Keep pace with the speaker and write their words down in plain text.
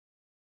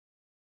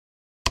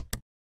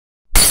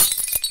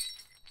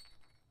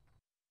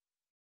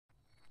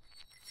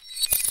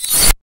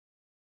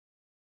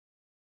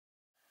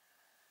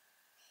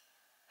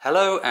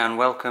Hello and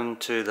welcome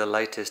to the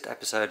latest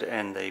episode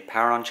in the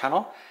Power On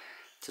channel.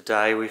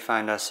 Today we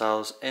find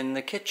ourselves in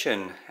the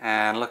kitchen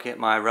and looking at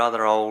my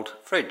rather old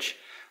fridge.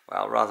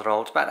 Well, rather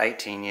old, about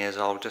 18 years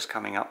old, just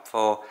coming up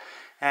for.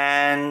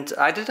 And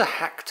I did a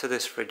hack to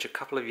this fridge a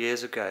couple of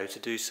years ago to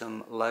do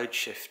some load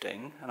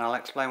shifting, and I'll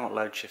explain what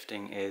load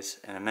shifting is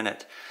in a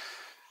minute.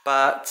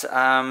 But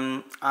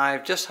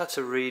I've just had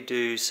to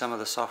redo some of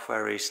the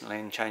software recently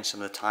and change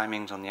some of the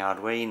timings on the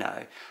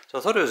Arduino. So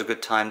I thought it was a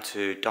good time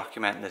to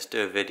document this,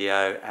 do a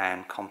video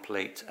and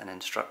complete an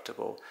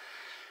instructable.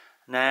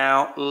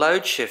 Now,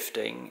 load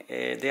shifting,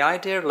 the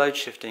idea of load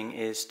shifting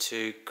is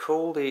to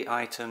cool the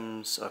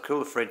items, or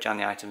cool the fridge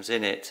and the items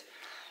in it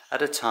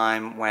at a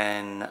time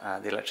when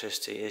the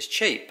electricity is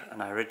cheap.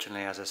 And I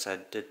originally, as I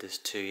said, did this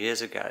 2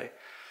 years ago,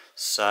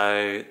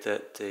 so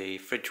that the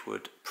fridge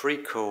would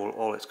pre-cool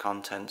all its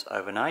contents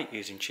overnight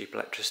using cheap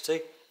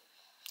electricity,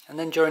 and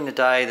then during the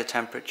day the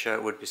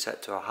temperature would be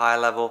set to a higher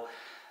level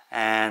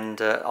and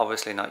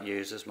obviously not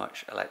use as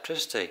much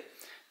electricity.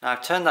 Now,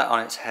 I've turned that on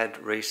its head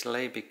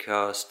recently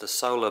because the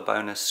solar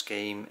bonus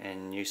scheme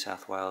in New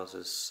South Wales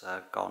has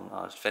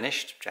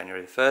finished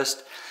January the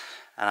 1st,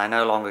 and I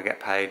no longer get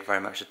paid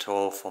very much at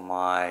all for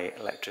my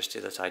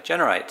electricity that I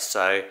generate.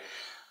 So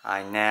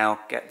I now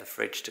get the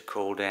fridge to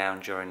cool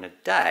down during the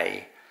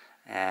day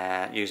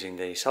using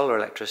the solar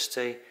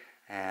electricity,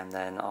 and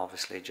then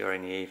obviously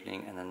during the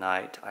evening and the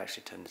night I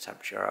actually turn the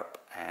temperature up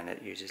and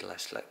it uses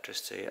less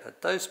electricity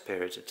at those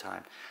periods of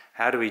time.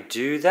 How do we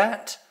do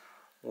that?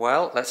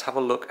 Well, let's have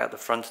a look at the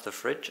front of the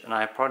fridge, and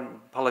I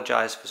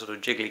apologise for sort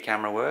of jiggly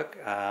camera work.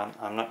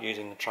 I'm not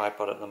using the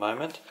tripod at the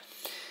moment.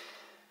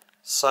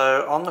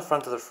 So on the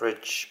front of the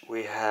fridge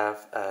we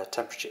have a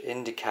temperature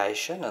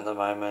indication. At the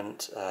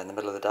moment, in the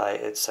middle of the day,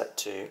 it's set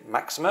to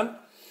maximum,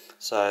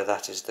 so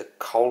that is the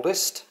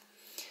coldest,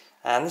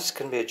 and this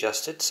can be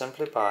adjusted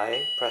simply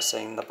by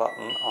pressing the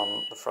button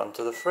on the front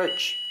of the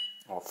fridge,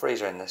 or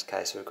freezer in this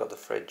case. We've got the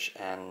fridge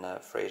and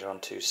freezer on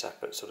two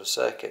separate sort of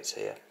circuits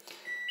here.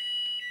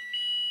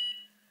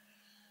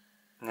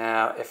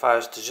 Now, if I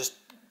was to just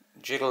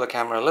jiggle the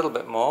camera a little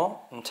bit more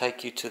and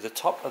take you to the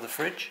top of the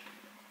fridge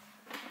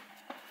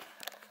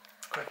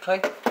quickly,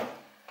 so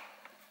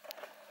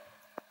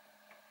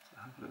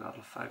hopefully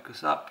that'll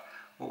focus up.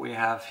 What we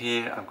have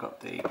here, I've got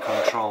the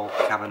control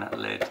cabinet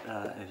lid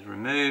is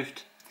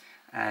removed,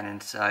 and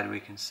inside we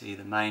can see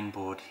the main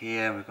board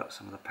here. We've got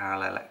some of the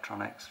parallel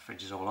electronics. The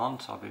fridge is all on,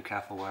 so I'll be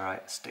careful where I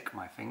stick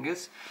my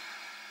fingers.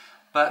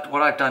 But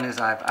what I've done is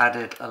I've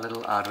added a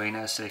little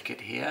Arduino circuit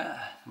here.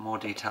 More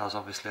details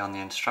obviously on the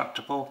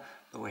instructable,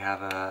 but we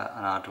have an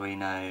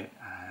Arduino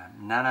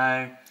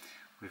Nano.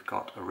 We've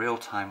got a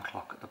real-time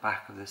clock at the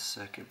back of this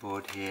circuit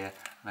board here,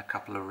 and a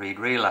couple of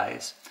reed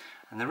relays.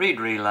 And the reed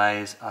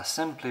relays are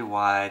simply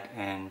wired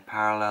in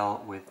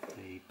parallel with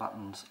the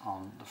buttons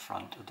on the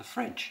front of the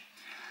fridge.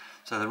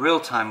 So the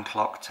real-time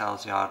clock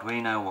tells the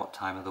Arduino what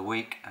time of the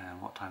week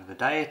and what time of the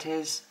day it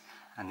is,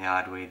 and the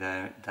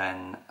Arduino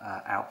then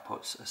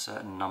outputs a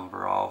certain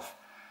number of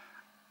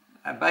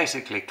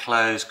basically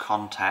closed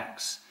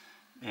contacts,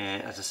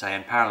 as I say,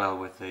 in parallel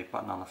with the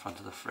button on the front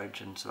of the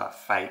fridge, and so that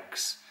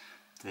fakes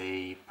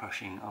the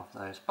pushing of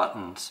those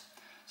buttons.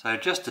 So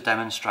just to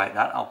demonstrate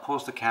that, I'll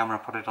pause the camera,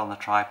 put it on the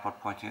tripod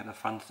pointing at the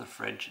front of the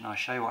fridge, and I'll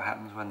show you what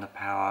happens when the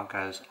power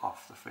goes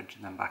off the fridge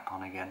and then back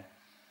on again.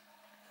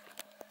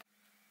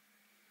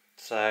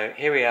 So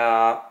here we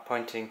are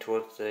pointing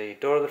towards the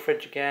door of the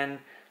fridge again,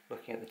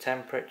 looking at the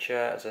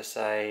temperature. As I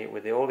say,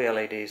 with all the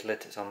LEDs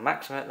lit, it's on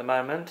maximum at the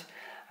moment.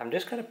 I'm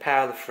just going to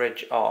power the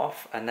fridge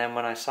off, and then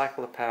when I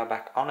cycle the power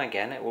back on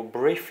again, it will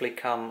briefly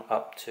come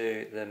up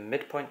to the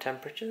midpoint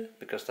temperature,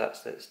 because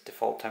that's its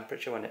default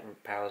temperature when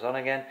it powers on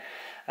again.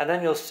 And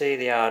then you'll see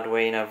the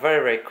Arduino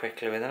very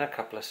quickly, within a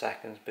couple of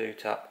seconds,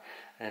 boot up,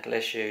 and it'll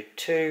issue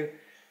two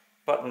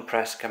button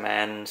press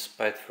commands,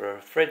 both for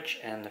a fridge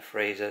and the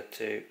freezer,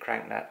 to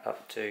crank that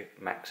up to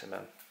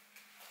maximum.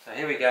 So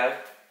here we go,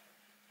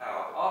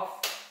 power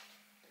off,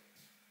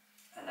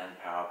 and then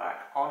power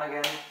back on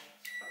again.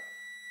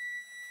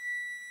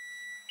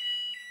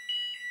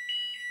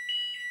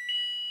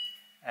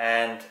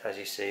 And as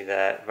you see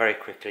there, very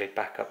quickly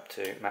back up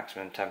to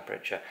maximum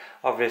temperature.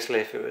 Obviously,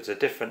 if it was a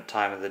different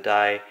time of the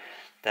day,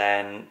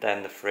 then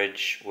the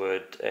fridge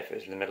would, if it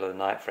was in the middle of the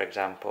night for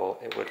example,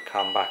 it would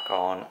come back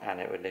on and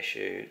it would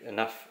issue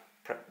enough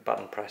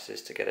button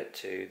presses to get it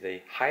to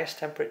the highest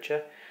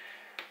temperature,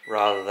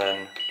 rather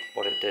than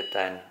what it did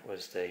then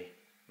was the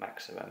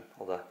maximum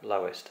or the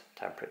lowest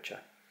temperature.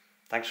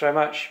 Thanks very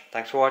much.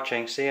 Thanks for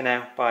watching. See you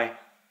now. Bye.